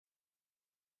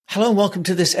Hello and welcome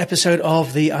to this episode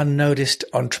of The Unnoticed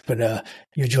Entrepreneur.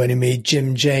 You're joining me,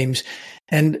 Jim James,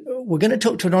 and we're going to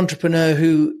talk to an entrepreneur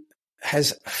who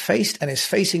has faced and is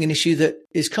facing an issue that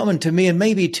is common to me and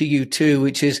maybe to you too,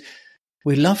 which is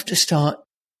we love to start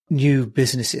new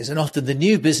businesses. And often the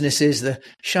new businesses, the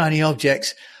shiny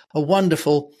objects, are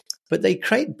wonderful, but they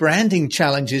create branding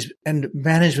challenges and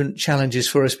management challenges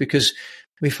for us because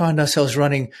we find ourselves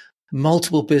running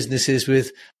multiple businesses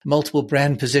with multiple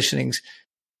brand positionings.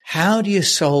 How do you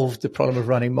solve the problem of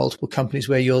running multiple companies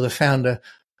where you're the founder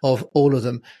of all of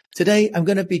them? Today, I'm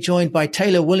going to be joined by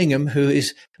Taylor Willingham, who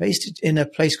is based in a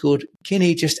place called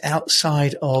Kinney, just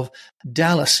outside of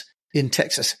Dallas in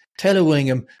Texas. Taylor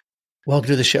Willingham, welcome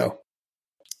to the show.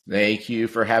 Thank you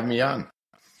for having me on.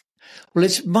 Well,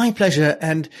 it's my pleasure.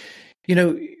 And, you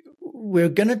know, we're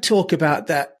going to talk about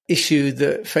that issue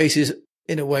that faces,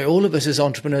 in a way, all of us as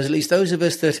entrepreneurs, at least those of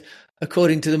us that,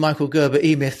 according to the Michael Gerber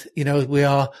E-Myth, you know, we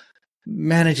are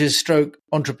managers stroke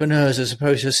entrepreneurs as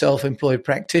opposed to self-employed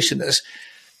practitioners.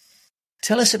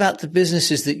 Tell us about the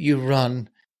businesses that you run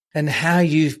and how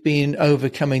you've been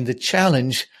overcoming the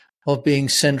challenge of being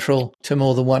central to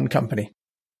more than one company.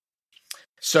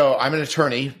 So I'm an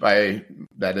attorney.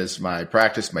 That is my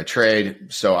practice, my trade.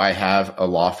 So I have a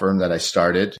law firm that I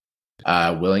started,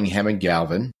 Willingham and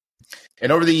Galvin.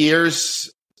 And over the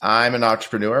years, I'm an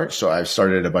entrepreneur, so I've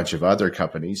started a bunch of other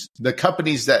companies. The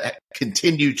companies that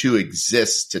continue to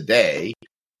exist today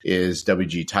is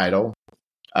WG Title,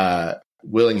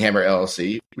 Willinghammer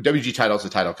LLC. WG Title is a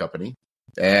title company,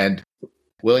 and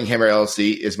Willinghammer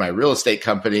LLC is my real estate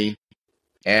company,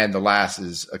 and the last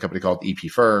is a company called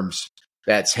EP Firms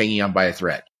that's hanging on by a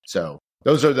thread. So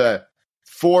those are the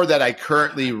four that I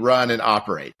currently run and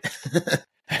operate.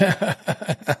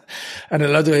 And I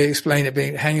love the way you explain it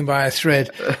being hanging by a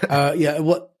thread.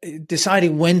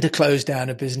 Deciding when to close down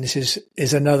a business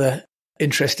is another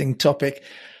interesting topic.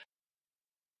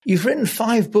 You've written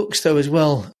 5 books though as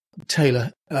well,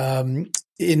 Taylor,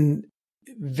 in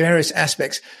various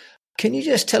aspects. Can you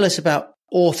just tell us about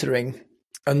authoring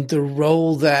and the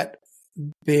role that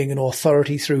being an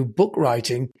authority through book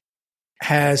writing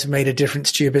has made a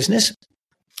difference to your business?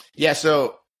 Yeah,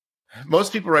 so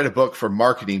most people write a book for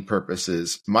marketing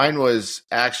purposes. Mine was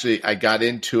actually, I got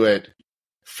into it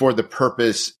for the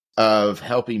purpose of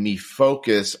helping me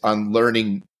focus on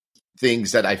learning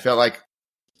things that I felt like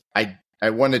I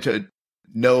wanted to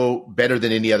know better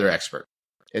than any other expert.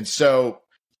 And so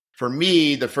for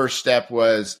me, the first step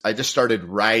was I just started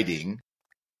writing.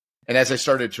 And as I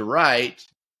started to write,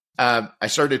 I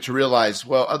started to realize,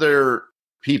 well, other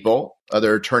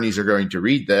attorneys are going to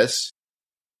read this.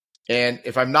 And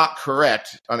if I'm not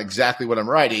correct on exactly what I'm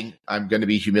writing, I'm going to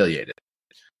be humiliated.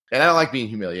 And I don't like being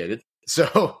humiliated.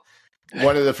 So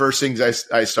one of the first things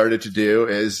I started to do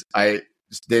is I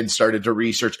then started to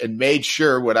research and made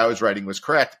sure what I was writing was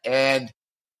correct. And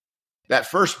that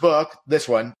first book, this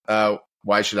one,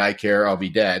 Why Should I Care? I'll Be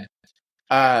Dead.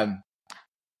 As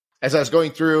I was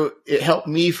going through, it helped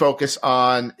me focus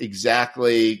on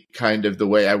exactly kind of the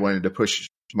way I wanted to push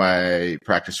my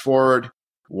practice forward,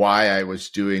 why I was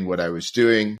doing what I was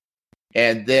doing.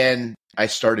 And then I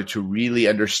started to really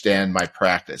understand my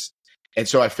practice. And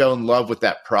so I fell in love with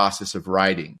that process of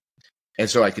writing. And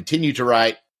so I continued to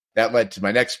write. That led to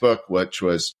my next book, which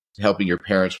was Helping Your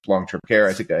Parents with Long-Term Care.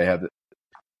 I think I have it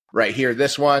right here.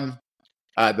 This one,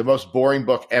 the most boring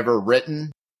book ever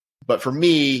written. But for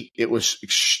me, it was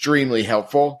extremely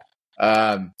helpful.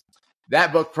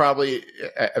 That book probably,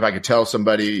 if I could tell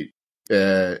somebody,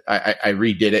 I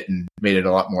redid it and made it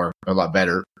a lot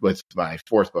better with my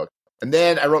 4th book. And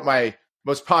then I wrote my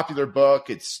most popular book.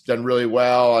 It's done really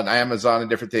well on Amazon and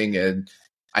different thing. And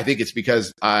I think it's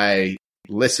because I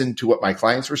listened to what my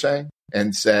clients were saying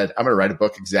and said, I'm going to write a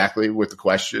book exactly with the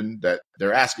question that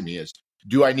they're asking me is,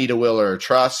 do I need a will or a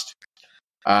trust?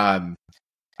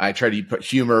 I try to put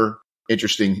humor,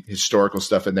 interesting historical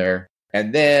stuff in there.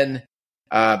 And then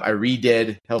I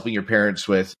redid Helping Your Parents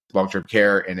with Long-Term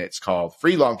Care, and it's called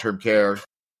Free Long-Term Care.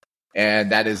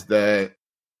 And that is the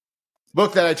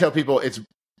book that I tell people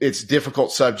it's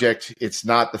difficult subject. It's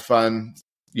not the fun,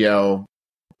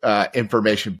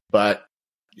 information, but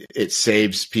it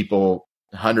saves people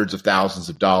hundreds of thousands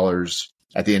of dollars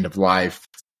at the end of life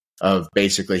of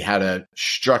basically how to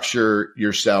structure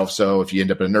yourself. So if you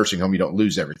end up in a nursing home, you don't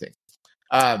lose everything.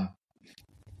 But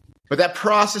that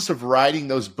process of writing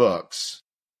those books,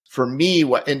 for me,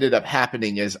 what ended up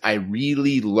happening is I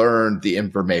really learned the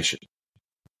information.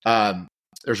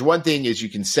 There's one thing is you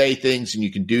can say things and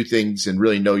you can do things and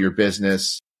really know your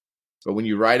business. But when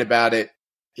you write about it,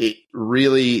 it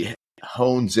really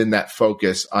hones in that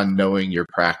focus on knowing your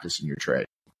practice and your trade.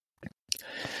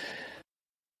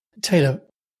 Taylor,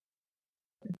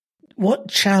 what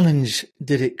challenge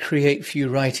did it create for you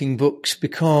writing books?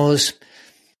 Because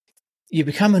you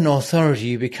become an authority,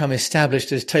 you become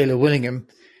established as Taylor Willingham.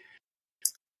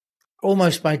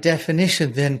 Almost by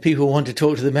definition, then people want to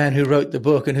talk to the man who wrote the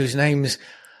book and whose name's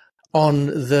on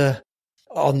the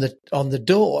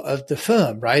door of the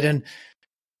firm, right? And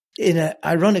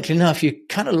ironically enough, you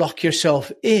kind of lock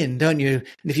yourself in, don't you?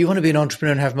 And if you want to be an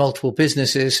entrepreneur and have multiple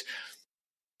businesses,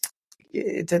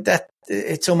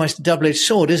 it's almost a double-edged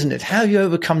sword, isn't it? How do you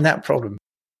overcome that problem?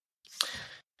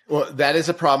 Well, that is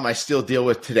a problem I still deal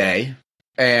with today.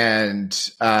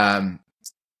 And I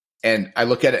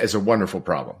look at it as a wonderful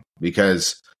problem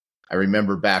because I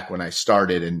remember back when I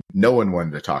started and no one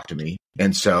wanted to talk to me.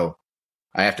 And so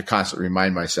I have to constantly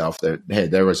remind myself that, hey,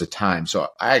 there was a time. So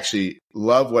I actually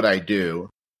love what I do,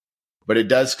 but it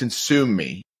does consume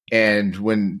me. And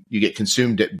when you get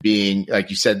consumed at being, like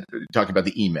you said, talking about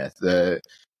the E-Myth, the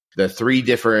three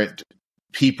different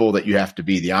people that you have to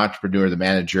be, the entrepreneur, the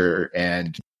manager,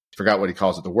 and forgot what he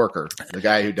calls it, the worker, the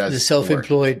guy who does the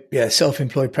self-employed,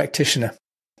 self-employed practitioner.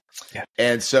 Yeah.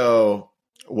 And so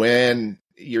when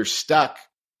you're stuck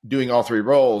doing all three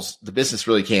roles, the business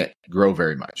really can't grow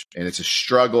very much. And it's a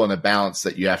struggle and a balance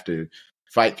that you have to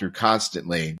fight through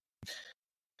constantly.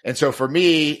 And so for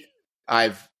me,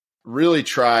 I've really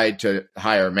tried to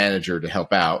hire a manager to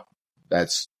help out.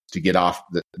 That's to get off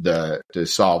to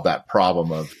solve that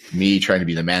problem of me trying to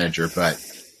be the manager. But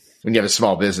when you have a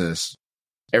small business,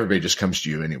 everybody just comes to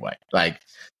you anyway. Like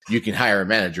you can hire a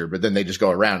manager, but then they just go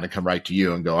around and come right to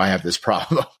you and go, I have this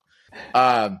problem.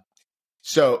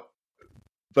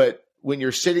 But when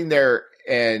you're sitting there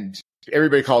and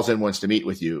everybody calls in, wants to meet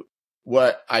with you,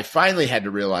 what I finally had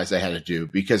to realize I had to do,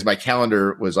 because my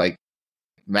calendar was like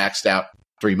maxed out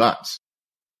 3 months.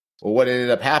 Well, what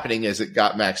ended up happening is it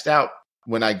got maxed out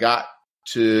when I got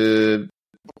to,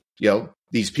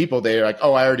 these people, they're like,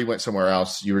 oh, I already went somewhere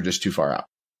else. You were just too far out.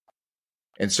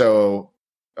 And so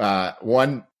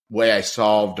one way I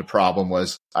solved a problem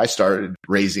was I started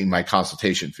raising my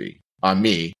consultation fee on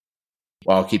me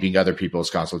while keeping other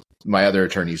people's my other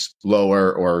attorneys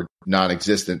lower or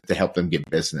non-existent to help them get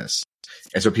business.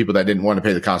 And so people that didn't want to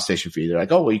pay the consultation fee, they're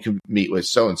like, oh, well, you can meet with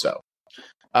so-and-so.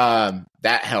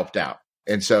 That helped out.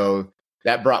 And so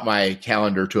that brought my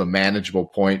calendar to a manageable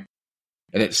point,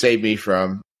 and it saved me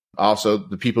from also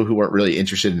the people who weren't really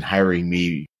interested in hiring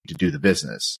me to do the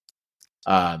business.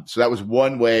 So that was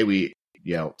one way we,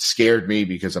 scared me,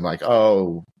 because I'm like,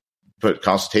 oh, but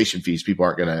consultation fees, people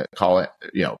aren't going to call it,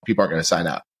 people aren't going to sign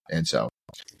up. And so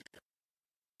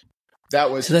that's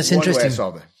one way I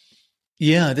solved it.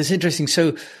 Yeah, that's interesting.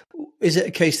 So is it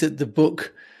a case that the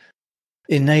book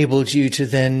enabled you to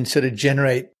then sort of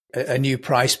generate a new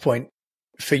price point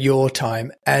for your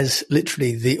time as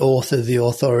literally the author, the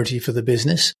authority for the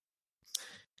business?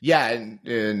 Yeah.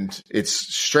 And it's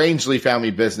strangely found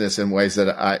me business in ways that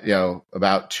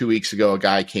about 2 weeks ago, a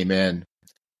guy came in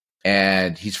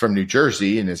and he's from New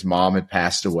Jersey and his mom had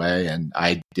passed away and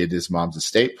I did his mom's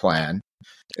estate plan.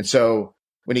 And so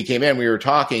when he came in, we were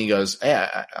talking, he goes, hey,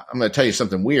 I'm going to tell you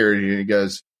something weird. And he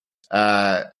goes,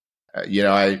 I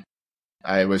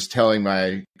was telling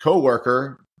my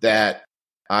coworker that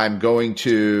I'm going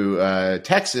to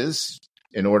Texas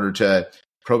in order to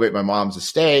probate my mom's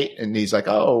estate. And he's like,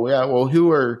 oh, yeah, well,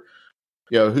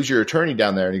 who's your attorney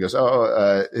down there? And he goes,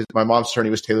 my mom's attorney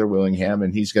was Taylor Willingham,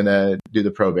 and he's going to do the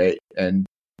probate. And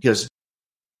he goes,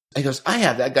 I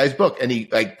have that guy's book. And he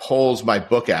pulls my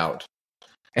book out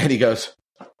and he goes,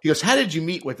 how did you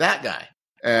meet with that guy?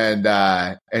 And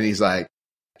he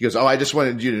goes, oh, I just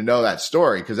wanted you to know that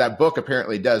story because that book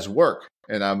apparently does work.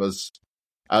 And I was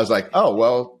like, oh,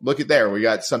 well, look at there. We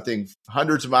got something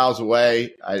hundreds of miles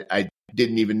away. I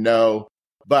didn't even know.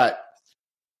 But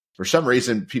for some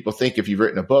reason, people think if you've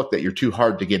written a book that you're too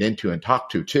hard to get into and talk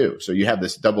to too. So you have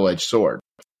this double-edged sword,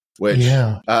 which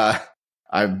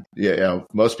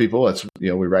most people, we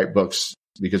write books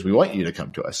because we want you to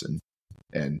come to us and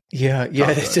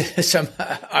there's some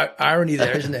irony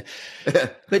there, isn't there?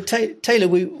 But Taylor,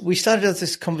 we started off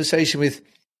this conversation with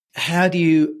how do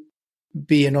you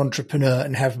be an entrepreneur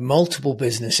and have multiple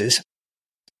businesses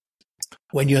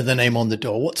when you're the name on the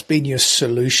door? What's been your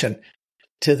solution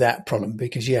to that problem?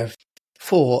 Because you have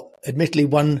 4, admittedly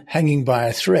one hanging by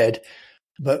a thread,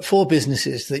 but 4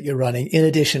 businesses that you're running in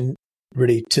addition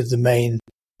really to the main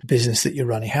business that you're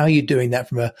running. How are you doing that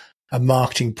from a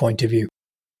marketing point of view?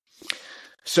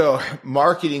 So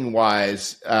marketing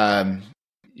wise,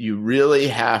 you really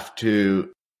have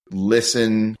to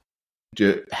listen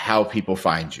to how people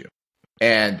find you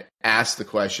and ask the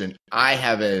question. I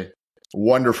have a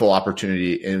wonderful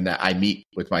opportunity in that I meet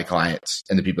with my clients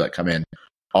and the people that come in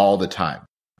all the time.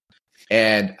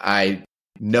 And I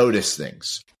notice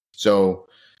things. So,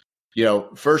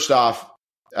 first off,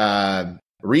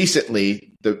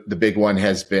 recently, the big one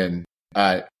has been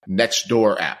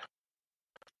Nextdoor app.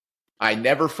 I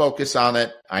never focus on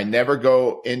it. I never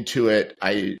go into it.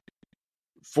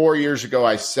 4 years ago,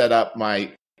 I set up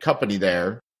my company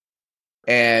there.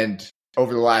 And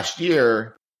over the last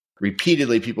year,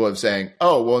 repeatedly people have saying,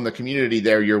 oh, well, in the community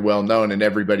there, you're well known and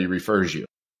everybody refers you.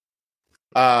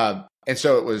 And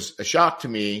so it was a shock to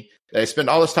me that I spent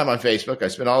all this time on Facebook. I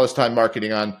spent all this time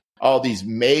marketing on all these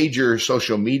major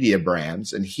social media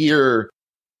brands. And here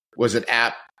was an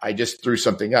app. I just threw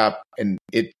something up and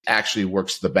it actually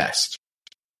works the best.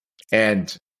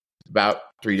 And about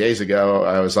 3 days ago,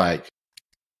 I was like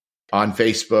on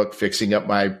Facebook fixing up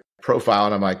my profile.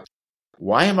 And I'm like,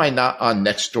 why am I not on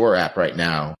Nextdoor app right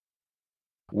now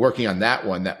working on that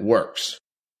one that works?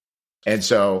 And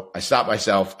so I stopped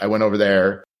myself. I went over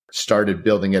there, started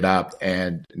building it up.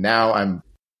 And now I'm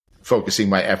focusing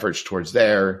my efforts towards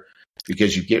there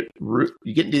because you get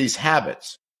into these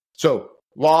habits. So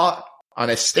law on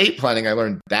estate planning, I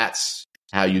learned that's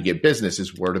how you get business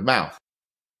is word of mouth.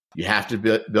 You have to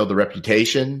build a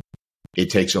reputation. It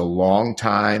takes a long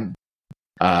time.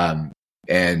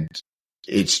 And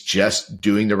it's just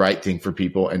doing the right thing for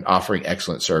people and offering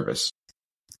excellent service.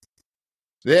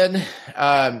 Then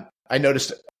I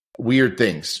noticed weird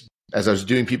things. As I was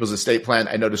doing people's estate plan,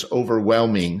 I noticed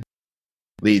overwhelmingly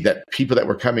that people that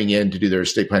were coming in to do their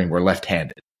estate planning were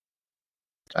left-handed.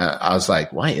 I was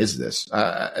like, why is this?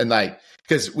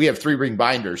 Because we have 3-ring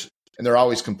binders and they're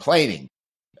always complaining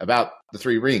about the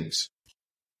 3 rings.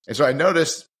 And so I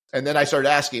noticed, and then I started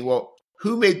asking, well,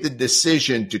 who made the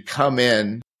decision to come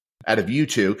in out of you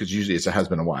two, because usually it's a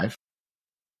husband and wife,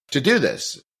 to do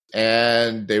this?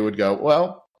 And they would go,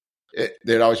 well,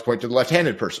 they'd always point to the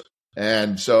left-handed person.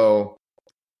 And so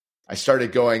I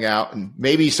started going out, and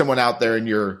maybe someone out there in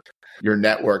your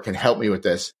network can help me with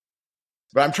this.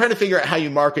 But I'm trying to figure out how you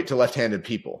market to left-handed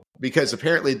people, because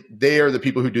apparently they are the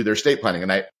people who do their estate planning.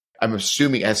 And I'm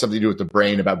assuming it has something to do with the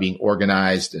brain about being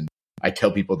organized. And I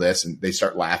tell people this and they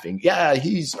start laughing. Yeah,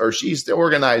 he's or she's the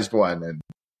organized one.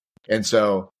 And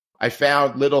so I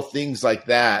found little things like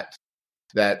that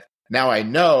now I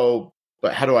know,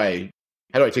 but how do I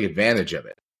take advantage of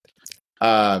it?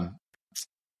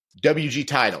 WG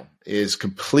Title is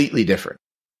completely different.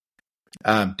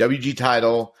 WG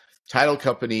Title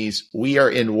companies, we are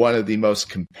in one of the most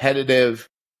competitive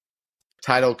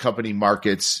title company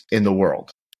markets in the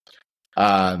world.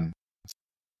 And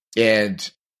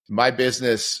my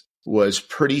business was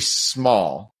pretty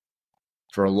small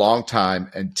for a long time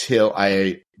until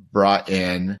I brought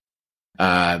in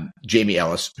Jamie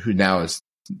Ellis, who now is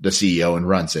the CEO and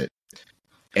runs it.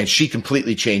 And she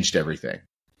completely changed everything.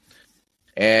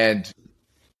 And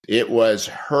it was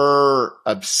her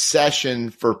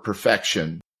obsession for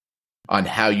perfection on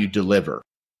how you deliver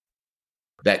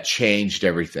that changed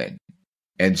everything.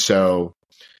 And so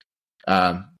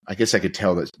I guess I could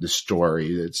tell the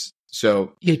story.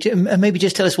 Maybe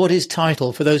just tell us what is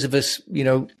title for those of us,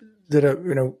 that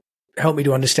are, help me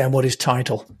to understand what is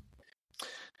title.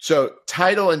 So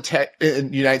title in the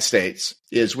United States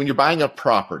is when you're buying a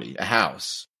property, a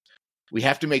house, we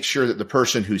have to make sure that the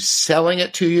person who's selling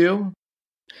it to you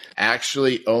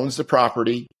actually owns the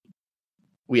property.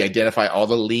 We identify all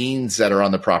the liens that are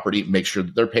on the property, make sure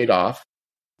that they're paid off.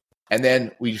 And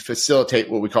then we facilitate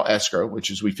what we call escrow,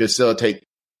 which is we facilitate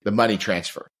the money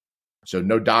transfer. So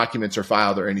no documents are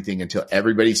filed or anything until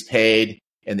everybody's paid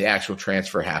and the actual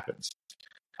transfer happens.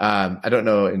 I don't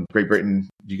know, in Great Britain,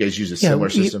 do you guys use a similar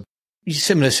system?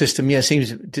 Similar system, yeah. Seems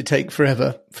to take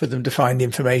forever for them to find the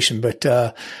information, but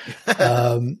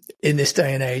in this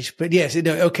day and age. But yes,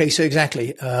 okay, so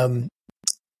exactly. So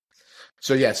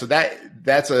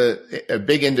that's a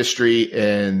big industry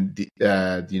in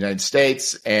the United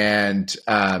States, and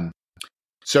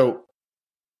so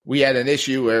we had an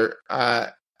issue where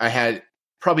I had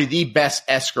probably the best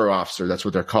escrow officer. That's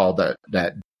what they're called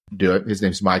that do it. His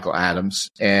name's Michael Adams,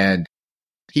 and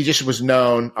he just was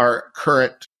known. Our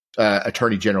current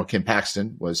Attorney General Kim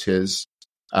Paxton was his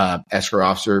escrow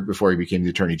officer before he became the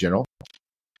Attorney General,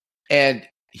 and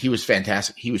he was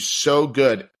fantastic. He was so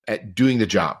good at doing the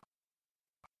job.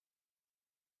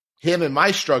 Him and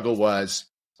my struggle was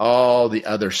all the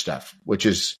other stuff, which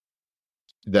is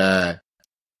do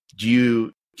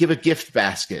you give a gift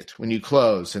basket when you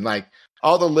close, and like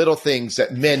all the little things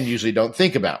that men usually don't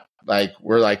think about. Like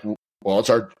we're like, well, it's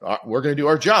we're going to do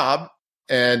our job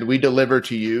and we deliver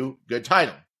to you good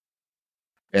title.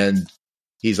 And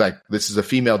he's like, this is a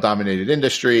female dominated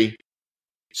industry.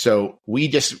 So we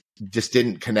just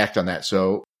didn't connect on that.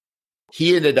 So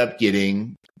he ended up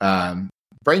getting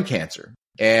brain cancer.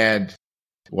 And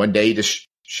one day he just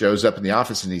shows up in the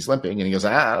office and he's limping and he goes,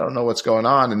 I don't know what's going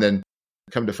on. And then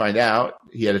come to find out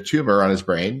he had a tumor on his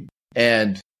brain.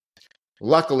 And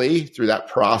luckily through that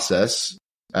process,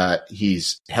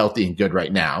 he's healthy and good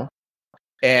right now.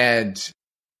 And,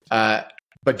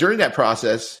 but during that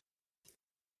process,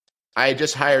 I had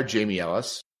just hired Jamie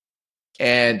Ellis,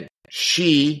 and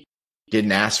she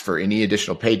didn't ask for any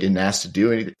additional pay, didn't ask to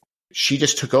do anything. She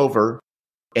just took over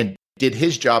and did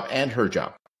his job and her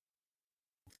job.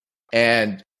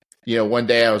 And, one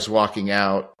day I was walking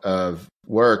out of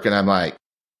work and I'm like,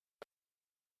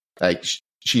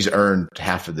 she's earned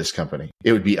half of this company.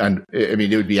 It would be,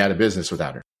 it would be out of business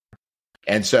without her.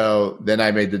 And so then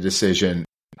I made the decision,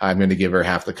 I'm going to give her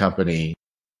half the company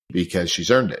because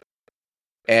she's earned it.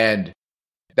 And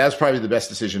that's probably the best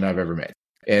decision I've ever made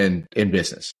in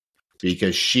business,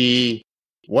 because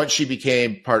once she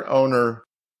became part owner,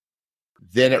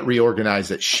 then it reorganized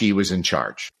that she was in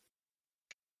charge.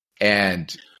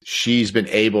 And she's been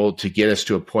able to get us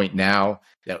to a point now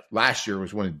that last year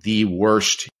was one of the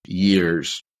worst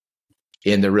years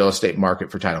in the real estate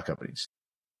market for title companies.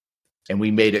 And we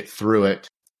made it through it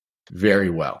very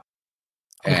well.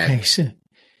 Okay,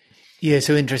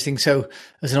 so interesting. So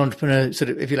as an entrepreneur,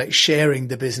 sort of, if you like, sharing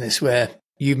the business where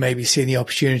you maybe see the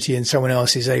opportunity and someone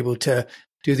else is able to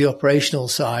do the operational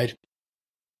side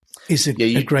is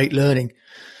a great learning.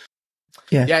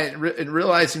 Yeah. Yeah. And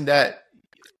realizing that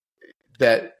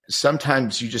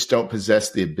sometimes you just don't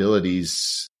possess the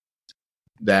abilities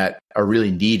that are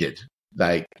really needed.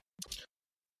 Like,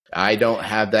 I don't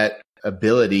have that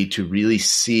ability to really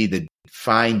see the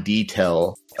fine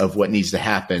detail of what needs to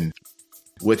happen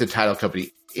with a title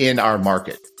company in our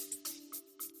market.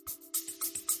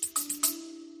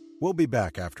 We'll be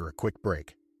back after a quick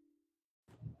break.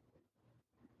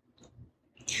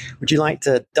 Would you like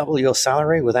to double your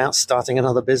salary without starting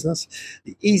another business?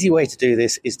 The easy way to do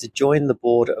this is to join the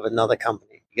board of another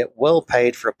company. You get well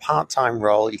paid for a part-time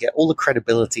role. You get all the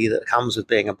credibility that comes with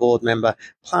being a board member.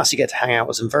 Plus, you get to hang out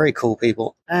with some very cool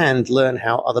people and learn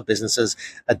how other businesses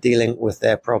are dealing with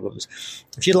their problems.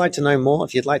 If you'd like to know more,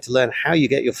 if you'd like to learn how you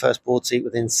get your first board seat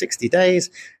within 60 days,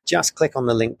 just click on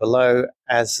the link below,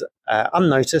 as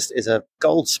Unnoticed is a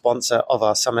gold sponsor of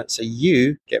our summit, so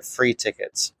you get free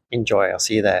tickets. Enjoy. I'll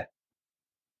see you there.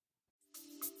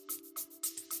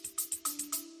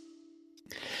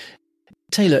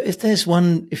 Taylor, if there's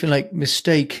one, if you like,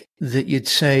 mistake that you'd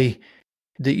say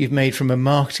that you've made from a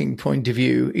marketing point of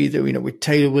view, either, with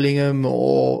Taylor Willingham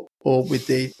or with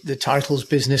the titles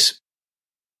business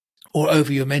or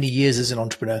over your many years as an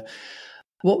entrepreneur,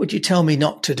 what would you tell me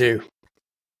not to do?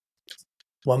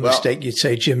 One mistake you'd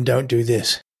say, Jim, don't do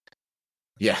this.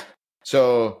 Yeah.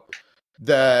 So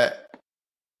the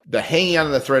hanging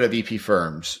on the thread of EP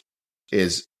firms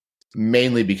is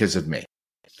mainly because of me.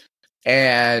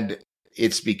 And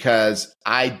it's because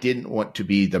I didn't want to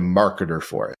be the marketer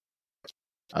for it.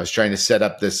 I was trying to set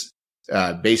up this,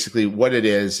 basically what it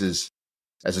is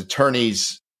as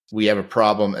attorneys, we have a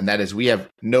problem, and that is we have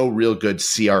no real good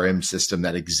CRM system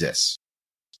that exists.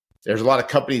 There's a lot of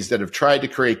companies that have tried to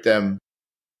create them.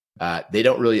 They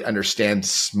don't really understand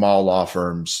small law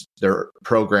firms. They're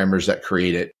programmers that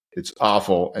create it. It's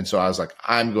awful. And so I was like,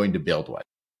 I'm going to build one.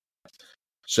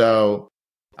 So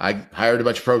I hired a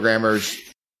bunch of programmers.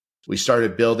 We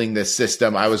started building this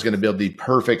system. I was going to build the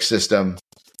perfect system,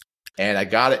 and I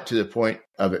got it to the point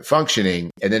of it functioning.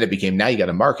 And then it became, now you got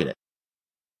to market it.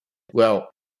 Well,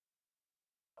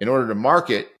 in order to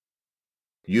market,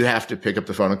 you have to pick up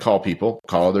the phone and call people,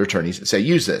 call other attorneys and say,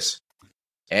 use this.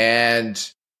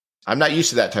 And I'm not used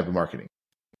to that type of marketing.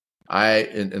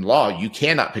 In law, you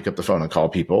cannot pick up the phone and call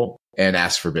people and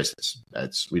ask for business.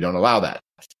 We don't allow that.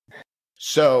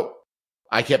 So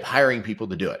I kept hiring people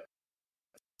to do it.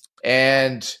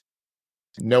 And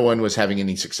no one was having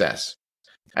any success.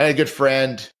 I had a good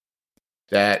friend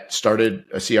that started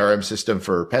a CRM system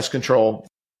for pest control,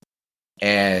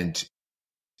 and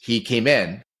he came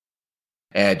in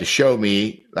and to show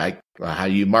me how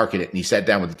you market it. And he sat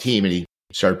down with the team and he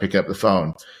started picking up the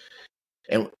phone.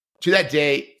 And to that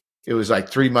day, it was like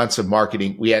 3 months of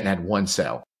marketing. We hadn't had one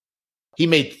sale. He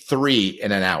made 3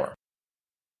 in an hour.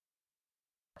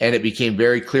 And it became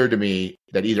very clear to me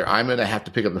that either I'm going to have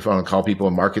to pick up the phone and call people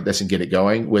and market this and get it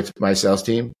going with my sales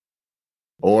team,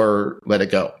 or let it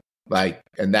go.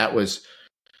 And that was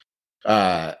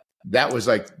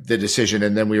like the decision.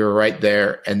 And then we were right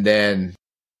there. And then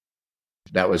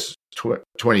that was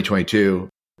 2022.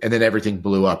 And then everything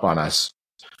blew up on us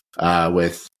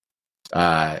with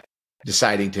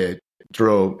deciding to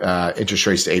throw interest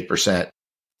rates to 8%.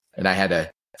 And I had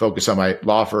to focus on my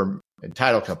law firm and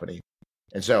title company.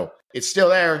 And so it's still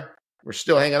there. We're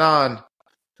still hanging on.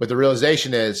 But the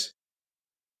realization is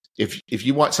if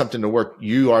you want something to work,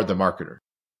 you are the marketer.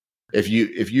 If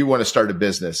you want to start a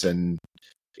business and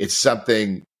it's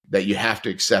something that you have to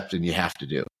accept and you have to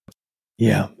do.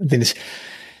 Yeah. I think it's,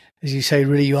 as you say,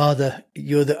 really, you're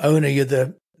the owner, you're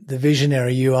the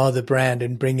visionary, you are the brand,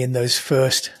 and bring in those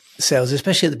first sales,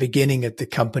 especially at the beginning of the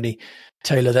company.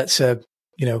 Taylor, that's a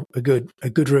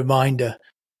good reminder,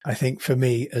 I think, for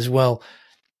me as well.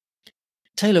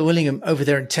 Taylor Willingham over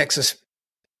there in Texas,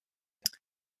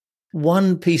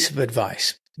 one piece of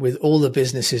advice with all the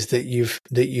businesses that you've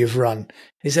run,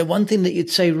 is there one thing that you'd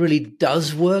say really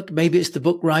does work? Maybe it's the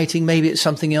book writing, maybe it's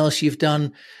something else you've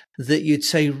done that you'd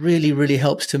say really, really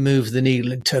helps to move the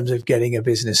needle in terms of getting a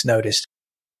business noticed?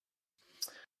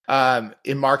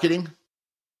 In marketing?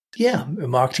 Yeah,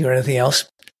 marketing or anything else.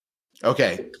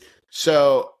 Okay.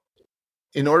 So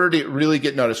in order to really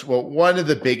get noticed, well, one of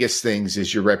the biggest things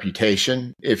is your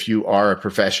reputation if you are a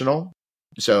professional.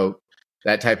 So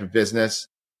that type of business,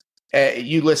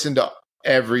 you listen to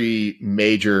every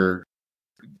major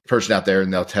person out there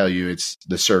and they'll tell you it's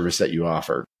the service that you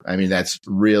offer. I mean, that's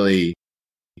really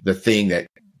the thing that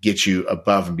gets you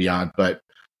above and beyond. But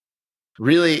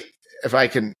really, if I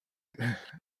can,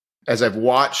 as I've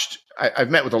watched, I've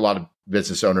met with a lot of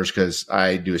business owners because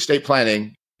I do estate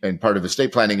planning, and part of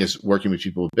estate planning is working with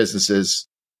people with businesses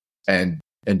and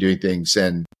doing things.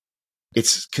 And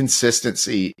it's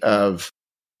consistency of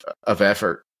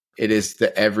effort. It is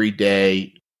the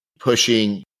everyday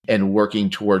pushing and working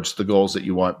towards the goals that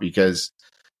you want, because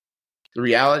the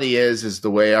reality is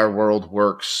the way our world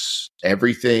works,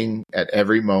 everything at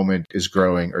every moment is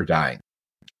growing or dying.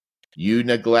 You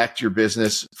neglect your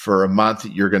business for a month,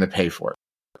 you're going to pay for it.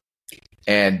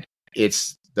 And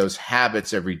it's those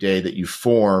habits every day that you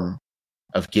form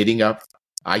of getting up.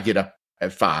 I get up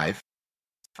at 5.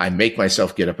 I make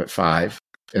myself get up at 5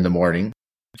 in the morning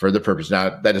for the purpose.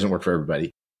 Now, that doesn't work for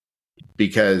everybody,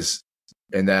 because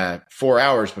in the 4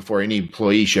 hours before any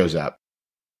employee shows up,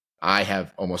 I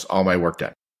have almost all my work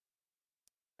done.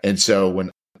 And so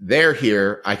when they're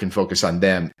here, I can focus on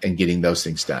them and getting those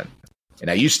things done.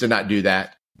 And I used to not do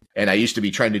that. And I used to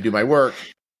be trying to do my work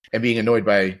and being annoyed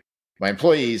by my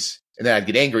employees. And then I'd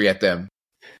get angry at them.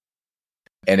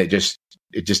 And it just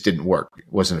didn't work. It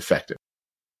wasn't effective.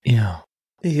 Yeah.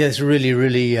 That's really,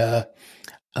 really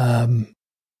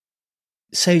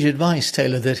sage advice,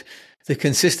 Taylor, that the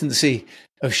consistency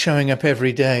of showing up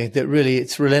every day, that really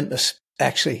it's relentless,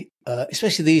 actually,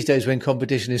 especially these days when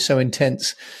competition is so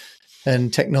intense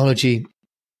and technology,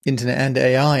 internet and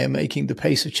AI are making the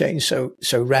pace of change so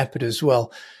rapid as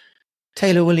well.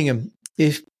 Taylor Willingham,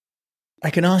 if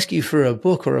I can ask you for a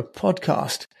book or a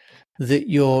podcast that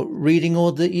you're reading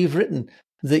or that you've written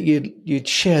that you'd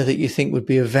share that you think would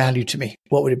be of value to me,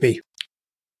 what would it be?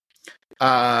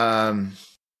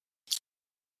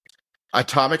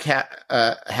 Atomic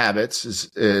Habits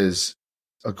is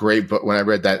a great book. When I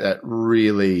read that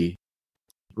really,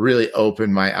 really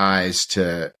opened my eyes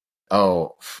to,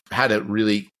 how to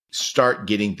really start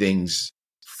getting things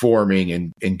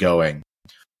forming and going.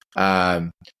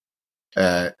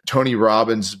 Tony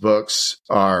Robbins' books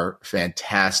are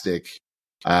fantastic.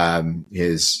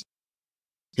 His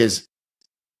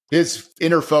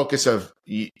inner focus of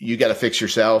you got to fix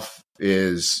yourself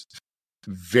is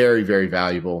very, very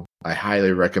valuable. I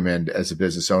highly recommend as a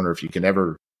business owner, if you can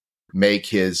ever make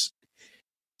his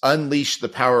Unleash the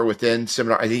Power Within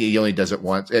seminar. I think he only does it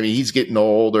once. I mean, he's getting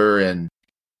older and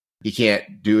he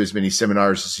can't do as many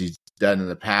seminars as he's done in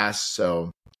the past.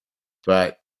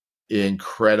 But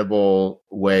incredible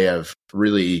way of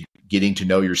really getting to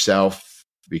know yourself,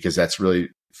 because that's really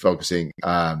focusing.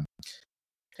 And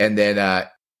then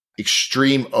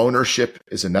Extreme Ownership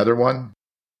is another one.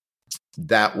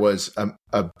 That was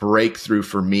a breakthrough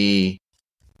for me,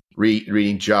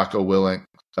 reading Jocko Willink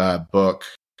book,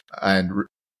 and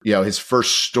his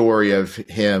first story of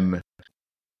him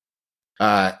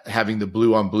having the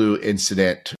blue on blue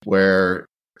incident where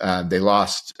they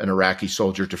lost an Iraqi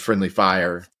soldier to friendly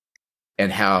fire,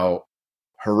 and how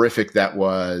horrific that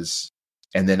was.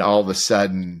 And then all of a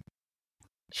sudden,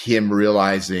 him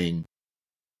realizing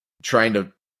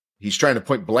he's trying to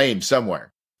point blame somewhere.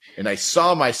 And I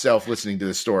saw myself listening to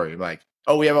the story. I'm like,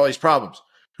 we have all these problems.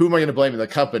 Who am I going to blame in the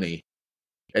company?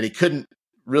 And he couldn't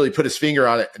really put his finger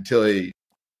on it until he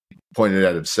pointed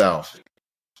at himself.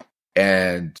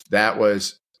 And that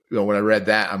was, when I read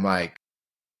that, I'm like,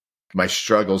 my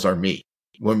struggles are me.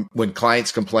 When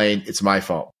clients complain, it's my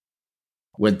fault.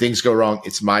 When things go wrong,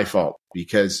 it's my fault,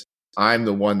 because I'm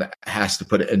the one that has to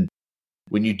put it in.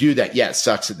 When you do that, it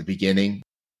sucks at the beginning,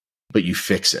 but you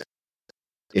fix it.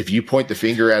 If you point the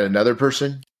finger at another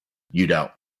person, you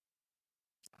don't.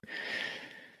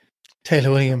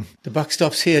 Taylor William, the buck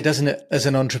stops here, doesn't it, as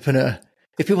an entrepreneur?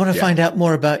 If we want to find out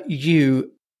more about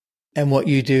you and what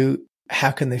you do,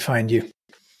 how can they find you?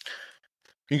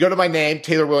 You can go to my name,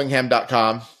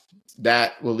 taylorwillingham.com.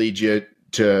 That will lead you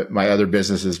to my other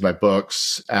businesses, my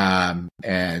books.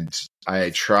 And I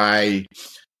try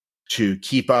to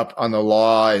keep up on the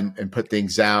law and put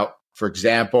things out. For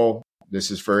example, this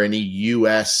is for any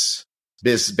U.S.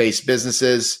 based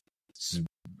businesses. It's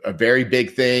a very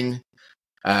big thing.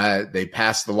 They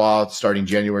passed the law starting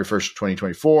January 1st,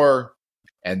 2024,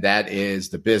 and that is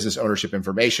the Business Ownership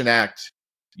Information Act.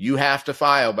 You have to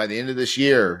file by the end of this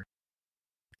year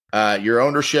your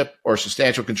ownership or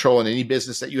substantial control in any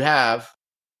business that you have.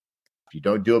 If you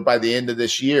don't do it by the end of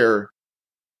this year,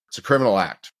 it's a criminal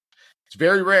act. It's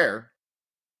very rare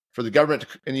for the government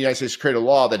in the United States to create a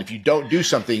law that if you don't do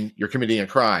something, you're committing a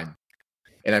crime.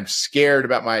 And I'm scared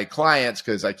about my clients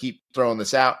because I keep throwing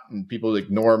this out and people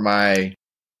ignore my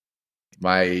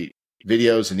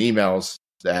videos and emails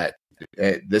that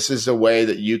this is a way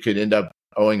that you could end up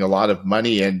owing a lot of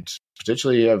money and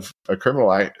potentially of a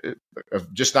criminal act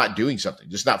of just not doing something,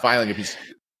 just not filing a piece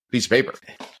of paper.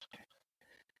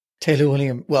 Taylor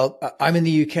William, well, I'm in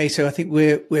the UK, so I think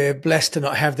we're blessed to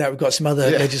not have that. We've got some other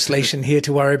legislation here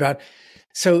to worry about.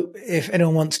 So if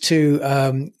anyone wants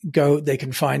to go, they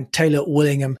can find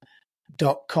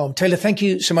taylorwillingham.com. Taylor, thank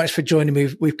you so much for joining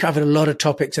me. We've covered a lot of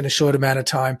topics in a short amount of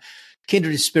time.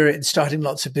 Kindred spirit and starting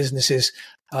lots of businesses.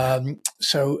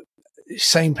 So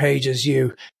same page as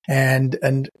you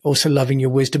and also loving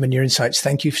your wisdom and your insights.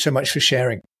 Thank you so much for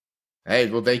sharing. Hey,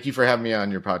 well, thank you for having me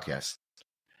on your podcast.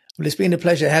 Well, it's been a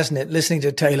pleasure, hasn't it? Listening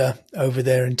to Taylor over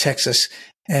there in Texas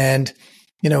and,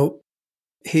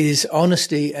 his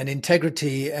honesty and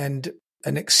integrity and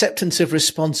an acceptance of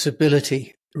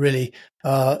responsibility really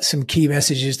are some key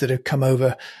messages that have come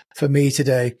over for me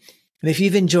today. And if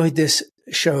you've enjoyed this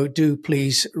show, do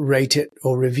please rate it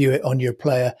or review it on your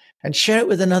player and share it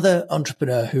with another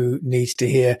entrepreneur who needs to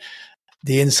hear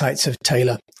the insights of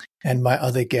Taylor and my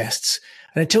other guests.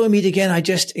 And until we meet again, I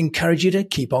just encourage you to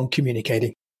keep on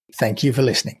communicating. Thank you for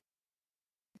listening.